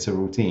algorithm, it's a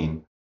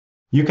routine.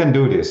 You can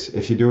do this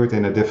if you do it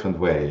in a different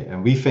way.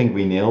 And we think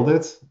we nailed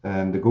it.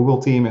 And the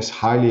Google team is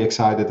highly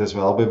excited as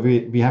well. But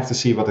we have to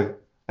see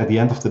at the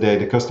end of the day,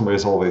 the customer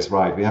is always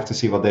right. We have to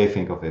see what they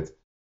think of it.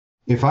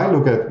 If I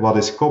look at what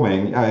is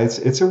coming,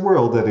 it's a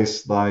world that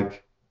is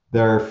like,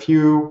 there are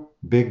few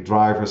big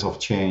drivers of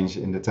change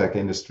in the tech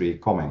industry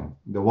coming.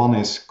 The one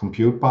is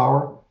compute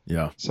power.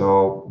 Yeah.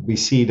 So we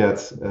see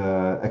that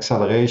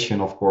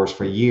acceleration, of course,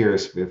 for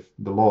years with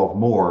the law of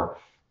Moore.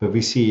 But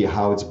we see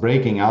how it's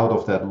breaking out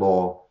of that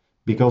law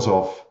because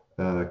of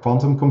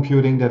quantum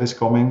computing that is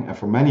coming. And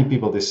for many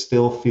people, this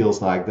still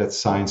feels like that's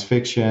science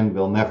fiction,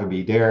 will never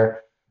be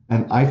there.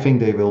 And I think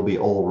they will be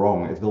all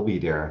wrong. It will be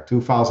there.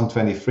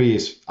 2023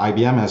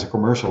 IBM has a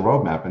commercial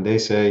roadmap, and they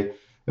say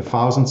a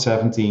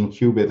 1017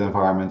 qubit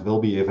environment will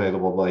be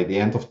available by the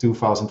end of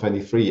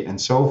 2023. And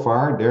so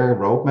far, their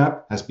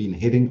roadmap has been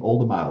hitting all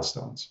the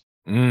milestones.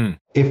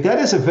 If that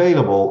is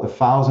available, a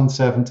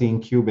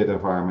 1017 qubit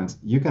environment,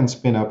 you can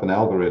spin up an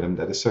algorithm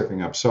that is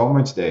sucking up so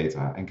much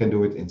data and can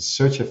do it in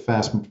such a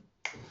fast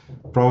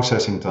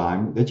processing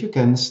time that you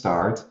can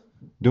start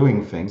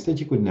doing things that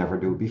you could never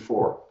do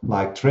before,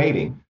 like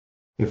trading.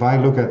 If I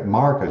look at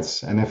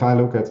markets, and if I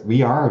look at,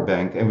 we are a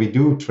bank and we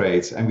do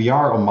trades and we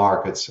are on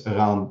markets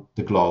around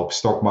the globe,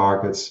 stock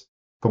markets,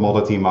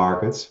 commodity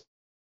markets.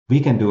 We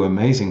can do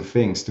amazing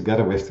things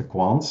together with the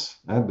quants,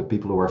 the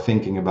people who are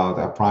thinking about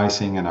our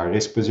pricing and our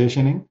risk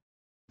positioning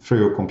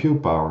through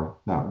compute power.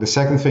 Now, the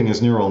second thing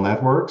is neural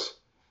networks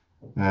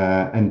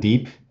and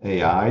deep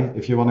AI,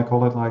 if you want to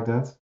call it like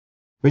that,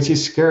 which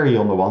is scary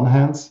on the one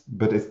hand,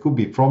 but it could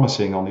be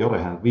promising on the other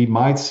hand. We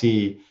might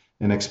see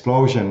an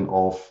explosion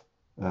of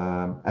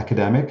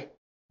academic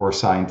or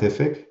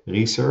scientific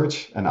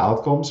research and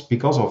outcomes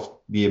because of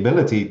the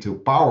ability to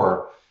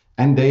power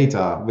and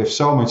data with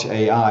so much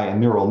AI and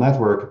neural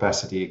network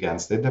capacity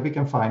against it that we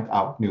can find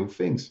out new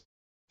things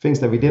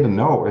that we didn't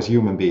know as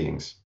human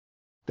beings.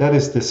 That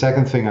is the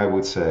second thing I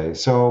would say.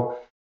 So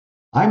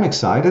I'm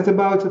excited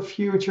about the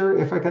future,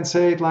 if I can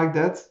say it like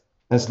that,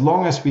 as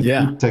long as we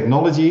keep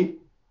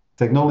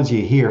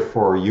technology here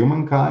for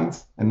humankind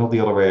and not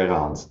the other way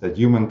around, that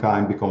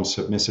humankind becomes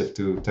submissive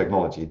to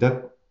technology.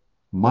 That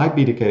might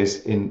be the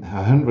case in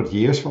 100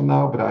 years from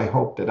now, but I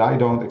hope that I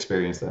don't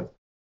experience that.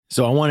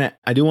 So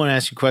I do want to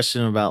ask you a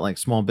question about like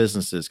small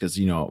businesses because,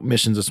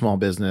 mission's a small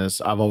business.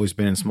 I've always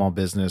been in small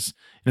business.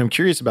 And I'm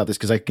curious about this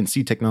because I can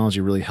see technology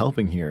really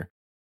helping here.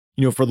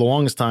 For the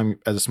longest time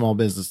as a small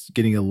business,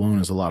 getting a loan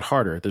is a lot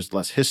harder. There's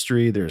less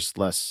history. There's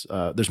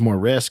more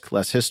risk,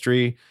 less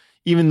history.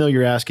 Even though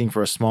you're asking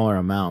for a smaller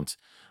amount,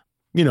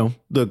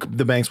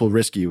 the banks will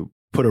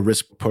put a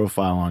risk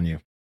profile on you.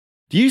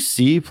 Do you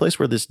see a place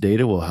where this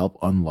data will help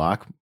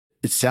unlock?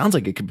 It sounds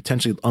like it could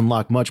potentially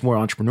unlock much more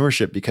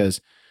entrepreneurship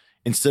because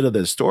instead of the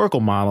historical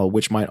model,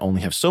 which might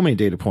only have so many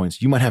data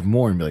points, you might have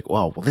more and be like,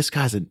 well, this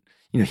guy's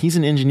he's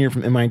an engineer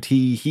from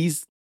MIT.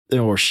 He's,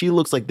 or she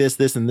looks like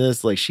this, and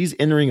this, like she's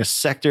entering a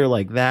sector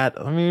like that.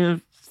 I mean,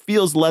 it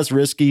feels less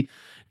risky.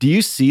 Do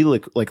you see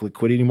like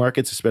liquidity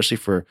markets, especially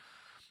for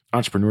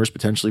entrepreneurs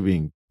potentially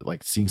being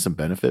like seeing some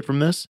benefit from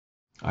this?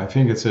 I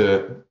think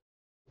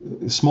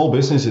small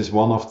business is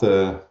one of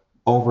the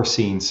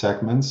overseen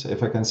segments,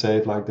 if I can say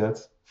it like that,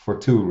 for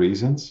two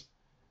reasons.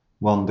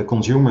 One, the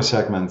consumer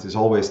segment is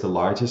always the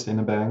largest in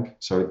a bank,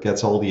 so it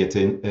gets all the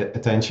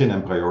attention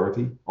and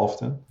priority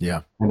often.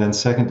 Yeah. And then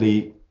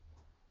secondly,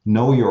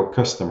 know your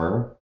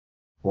customer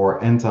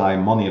or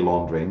anti-money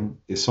laundering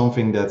is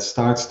something that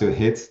starts to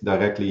hit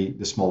directly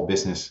the small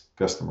business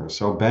customers.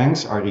 So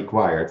banks are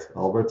required,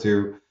 Albert,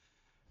 to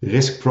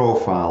risk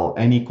profile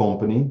any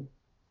company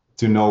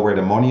to know where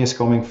the money is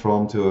coming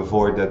from to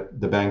avoid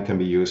that the bank can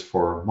be used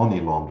for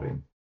money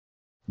laundering.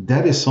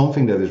 That is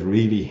something that is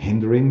really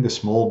hindering the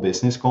small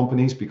business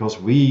companies because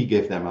we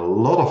give them a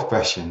lot of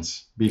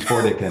questions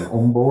before they can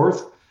onboard.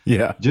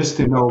 Yeah. Just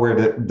to know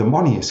where the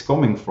money is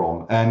coming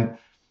from. And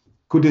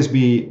could this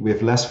be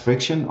with less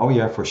friction? Oh,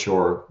 yeah, for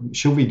sure.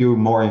 Should we do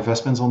more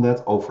investments on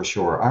that? Oh, for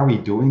sure. Are we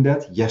doing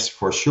that? Yes,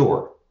 for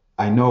sure.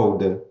 I know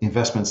the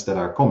investments that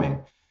are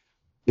coming.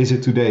 Is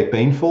it today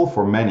painful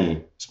for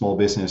many small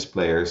business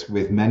players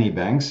with many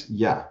banks?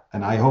 Yeah.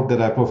 And I hope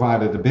that I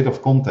provided a bit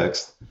of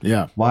context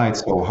why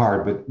it's so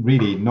hard. But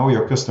really, know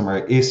your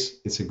customer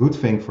it's a good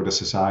thing for the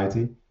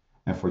society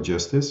and for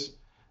justice.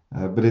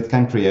 But it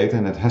can create,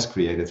 and it has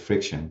created,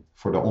 friction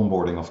for the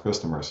onboarding of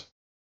customers.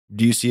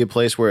 Do you see a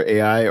place where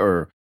AI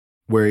or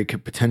where it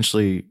could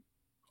potentially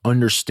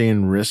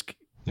understand risk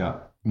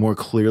more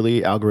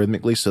clearly,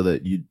 algorithmically, so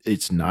that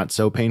it's not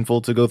so painful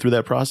to go through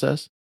that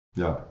process?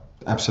 Yeah.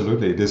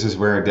 Absolutely. This is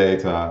where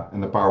data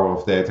and the power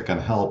of data can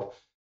help,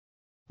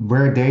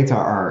 where data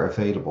are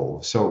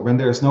available. So when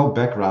there's no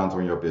background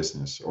on your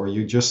business or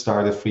you just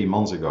started 3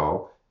 months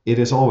ago, it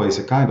is always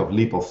a kind of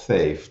leap of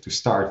faith to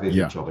start with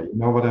each other. You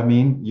know what I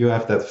mean? You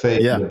have that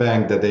faith in the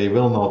bank that they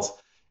will not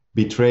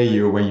betray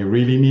you when you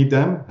really need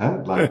them.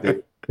 Huh? Like they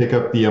pick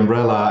up the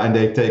umbrella and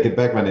they take it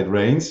back when it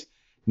rains.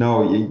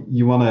 No,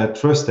 you want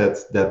to trust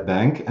that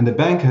bank. And the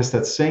bank has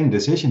that same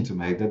decision to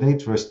make, that they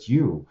trust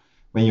you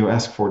when you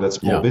ask for that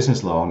small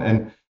business loan.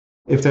 And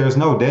if there is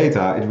no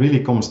data, it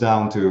really comes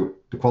down to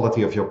the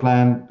quality of your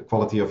plan, the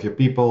quality of your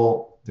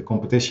people, the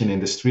competition in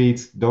the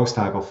street, those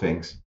type of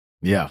things.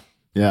 Yeah.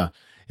 Yeah.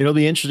 It'll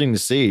be interesting to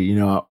see.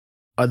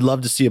 I'd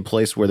love to see a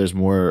place where there's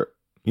more,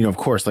 of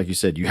course, like you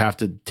said, you have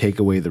to take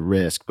away the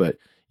risk. But,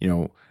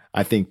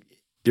 I think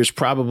there's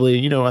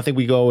probably, I think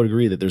we all would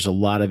agree that there's a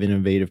lot of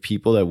innovative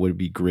people that would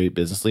be great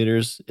business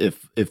leaders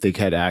if they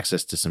had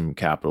access to some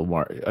capital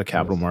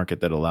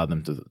market that allowed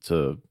them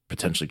to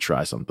potentially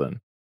try something.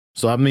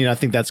 So, I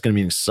think that's going to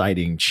be an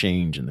exciting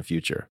change in the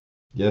future.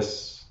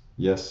 Yes.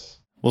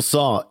 Well,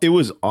 Saul, it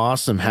was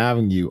awesome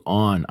having you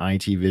on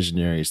IT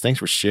Visionaries. Thanks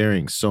for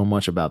sharing so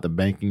much about the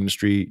banking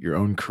industry, your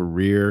own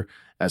career,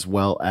 as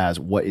well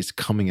as what is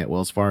coming at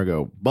Wells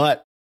Fargo.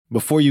 But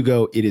before you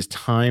go, it is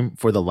time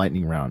for the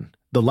lightning round.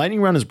 The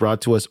lightning round is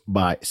brought to us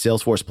by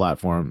Salesforce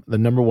Platform, the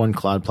 #1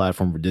 cloud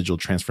platform for digital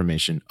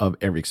transformation of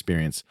every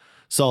experience.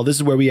 Saul, this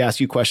is where we ask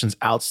you questions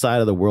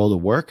outside of the world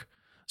of work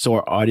so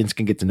our audience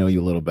can get to know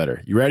you a little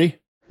better. You ready?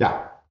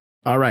 Yeah.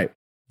 All right.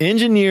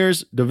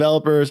 Engineers,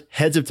 developers,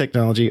 heads of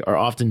technology are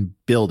often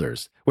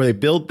builders, where they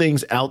build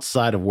things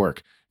outside of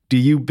work. Do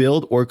you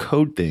build or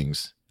code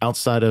things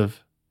outside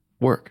of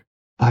work?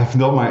 I've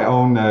done my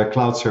own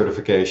cloud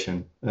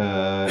certification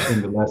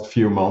in the last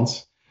few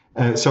months.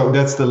 So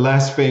that's the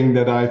last thing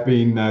that I've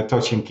been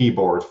touching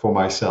keyboard for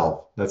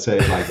myself. Let's say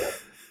it like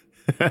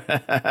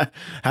that.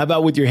 How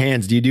about with your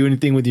hands? Do you do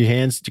anything with your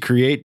hands to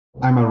create?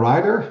 I'm a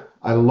writer.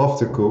 I love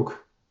to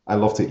cook. I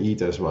love to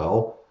eat as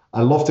well.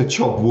 I love to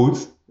chop wood.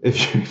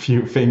 If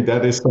you think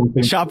that is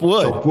something. Chop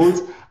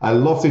wood. I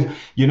love to.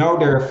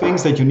 There are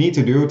things that you need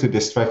to do to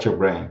distract your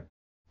brain.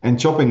 And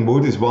chopping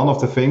wood is one of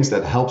the things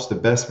that helps the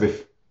best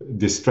with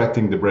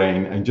distracting the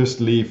brain, and just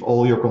leave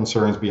all your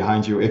concerns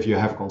behind you if you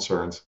have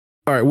concerns.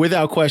 All right,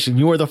 without question,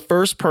 you are the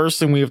first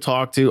person we have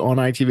talked to on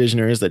IT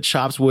Visionaries that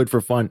chops wood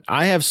for fun.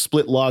 I have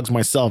split logs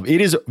myself.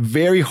 It is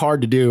very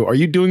hard to do. Are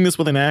you doing this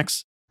with an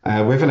axe?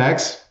 With an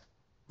axe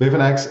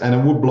and a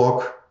wood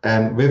block,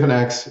 and with an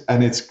axe,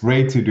 and it's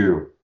great to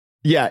do.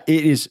 Yeah,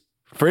 it is.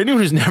 For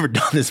anyone who's never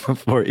done this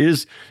before,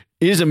 it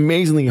is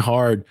amazingly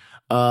hard.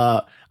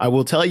 I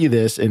will tell you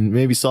this, and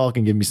maybe Saul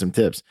can give me some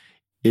tips.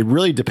 it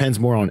really depends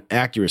more on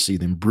accuracy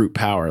than brute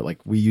power. Like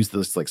we used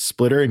this like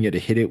splitter and you had to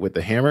hit it with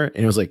the hammer.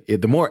 And it was like,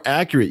 the more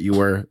accurate you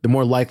were, the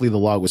more likely the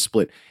log was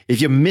split.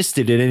 If you missed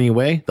it in any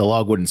way, the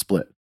log wouldn't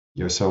split.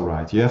 You're so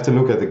right. You have to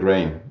look at the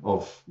grain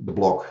of the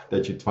block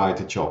that you try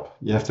to chop.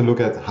 You have to look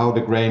at how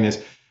the grain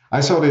is. I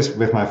saw this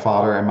with my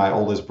father and my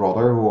oldest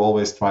brother, who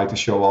always tried to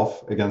show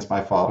off against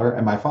my father.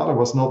 And my father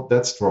was not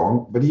that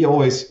strong, but he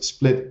always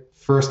split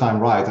first time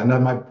right. And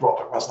then my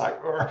brother was like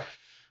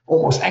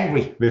almost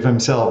angry with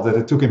himself that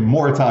it took him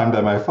more time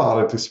than my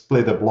father to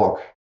split a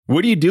block.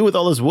 What do you do with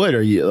all this wood?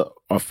 Are you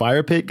a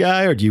fire pit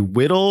guy, or do you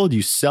whittle? Do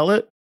you sell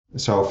it?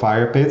 So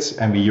fire pits,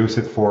 and we used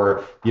it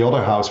for the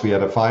other house. We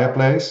had a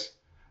fireplace.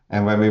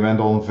 And when we went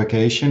on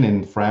vacation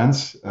in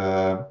France,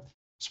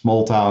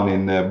 small town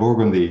in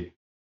Burgundy,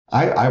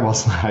 I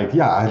was like,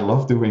 yeah, I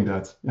love doing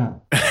that. Yeah.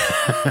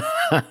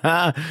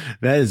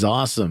 That is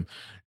awesome.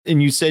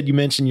 And you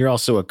mentioned you're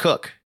also a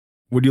cook.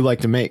 What do you like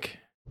to make?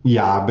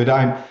 Yeah,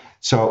 but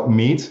so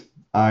meat,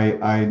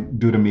 I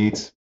do the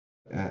meat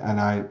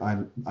and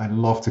I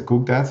love to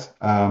cook that.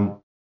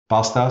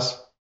 Pastas,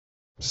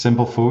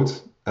 simple food.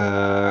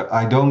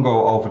 I don't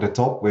go over the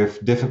top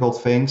with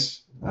difficult things.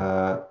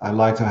 I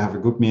like to have a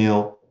good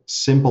meal,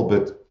 simple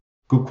but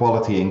good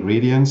quality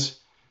ingredients,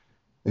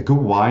 a good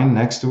wine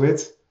next to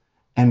it,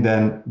 and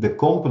then the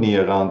company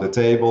around the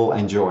table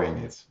enjoying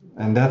it.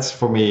 And that's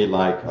for me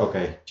like,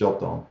 okay, job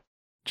done.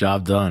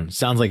 Job done.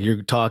 Sounds like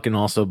you're talking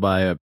also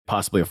by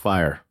possibly a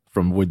fire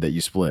from wood that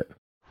you split.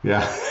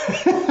 Yeah.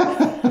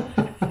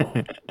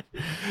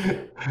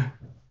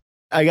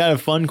 I got a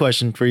fun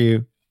question for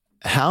you.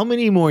 How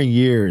many more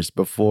years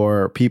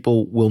before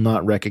people will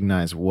not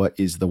recognize what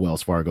is the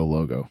Wells Fargo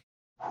logo?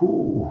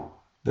 Ooh,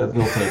 that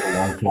will take a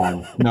long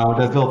time. No,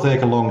 that will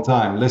take a long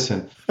time.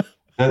 Listen,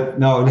 that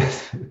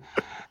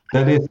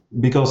is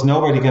because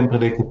nobody can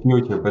predict the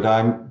future, but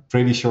I'm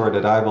pretty sure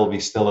that I will be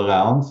still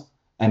around.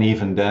 And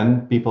even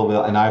then, people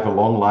will, and I have a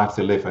long life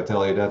to live, I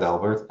tell you that,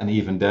 Albert. And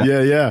even then,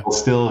 will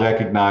still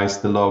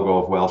recognize the logo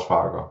of Wells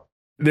Fargo.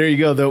 There you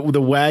go.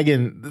 The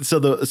wagon. So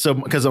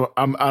because I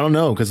don't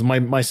know, because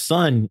my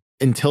son,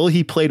 until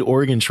he played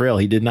Oregon Trail,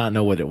 he did not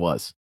know what it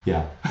was.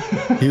 Yeah.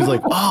 He was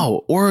like,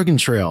 oh, Oregon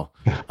Trail.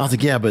 I was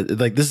like, yeah, but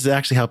like this is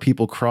actually how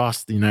people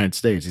cross the United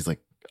States. He's like,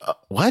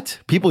 what?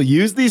 People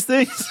use these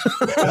things?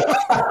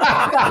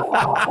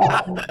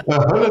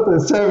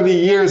 170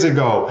 years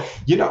ago.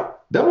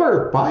 There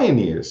were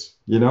pioneers,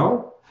 And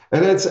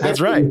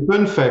that's right. A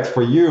fun fact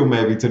for you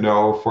maybe to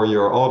know for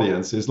your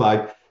audience is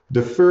like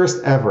the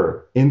first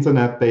ever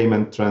internet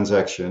payment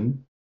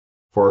transaction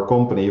for a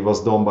company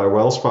was done by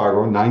Wells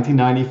Fargo in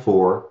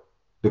 1994.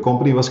 The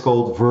company was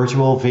called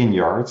Virtual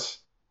Vineyards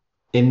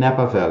in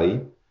Napa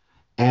Valley.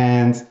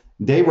 And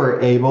they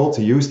were able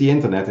to use the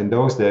internet in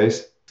those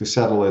days to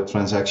settle a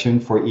transaction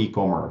for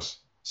e-commerce.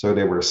 So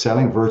they were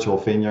selling virtual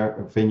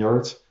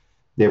vineyards.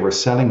 They were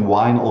selling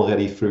wine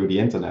already through the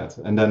internet.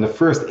 And then the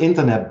first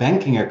internet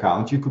banking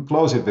account, you could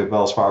close it with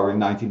Wells Fargo in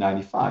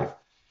 1995.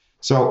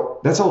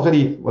 So that's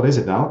already, what is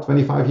it now?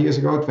 25 years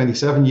ago,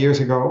 27 years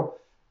ago.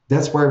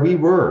 That's where we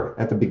were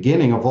at the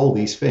beginning of all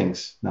these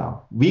things.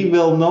 Now, we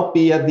will not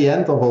be at the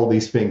end of all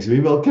these things. We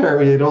will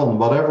carry it on,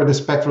 whatever the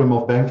spectrum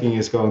of banking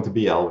is going to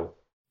be, Albert.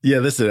 Yeah,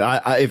 listen,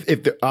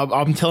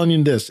 I'm telling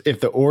you this,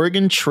 if the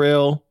Oregon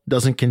Trail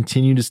doesn't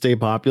continue to stay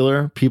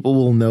popular, people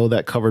will know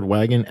that covered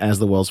wagon as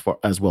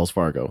Wells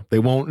Fargo. They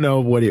won't know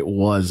what it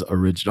was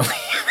originally.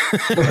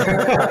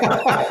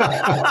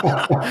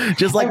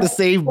 Just like the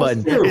save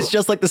button. It's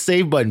just like the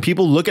save button.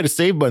 People look at a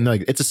save button, they're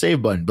like, it's a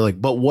save button. But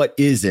like, but what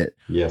is it?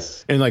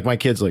 Yes. And like my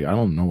kid's like, I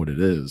don't know what it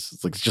is.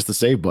 It's like, it's just a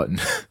save button.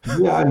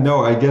 Yeah, I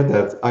know. I get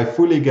that. I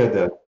fully get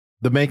that.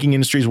 The banking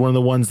industry is one of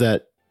the ones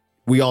that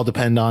we all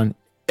depend on.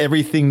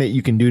 Everything that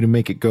you can do to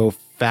make it go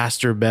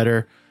faster,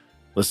 better.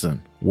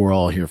 Listen, we're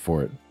all here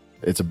for it.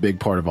 It's a big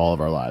part of all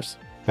of our lives.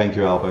 Thank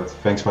you, Albert.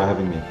 Thanks for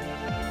having me.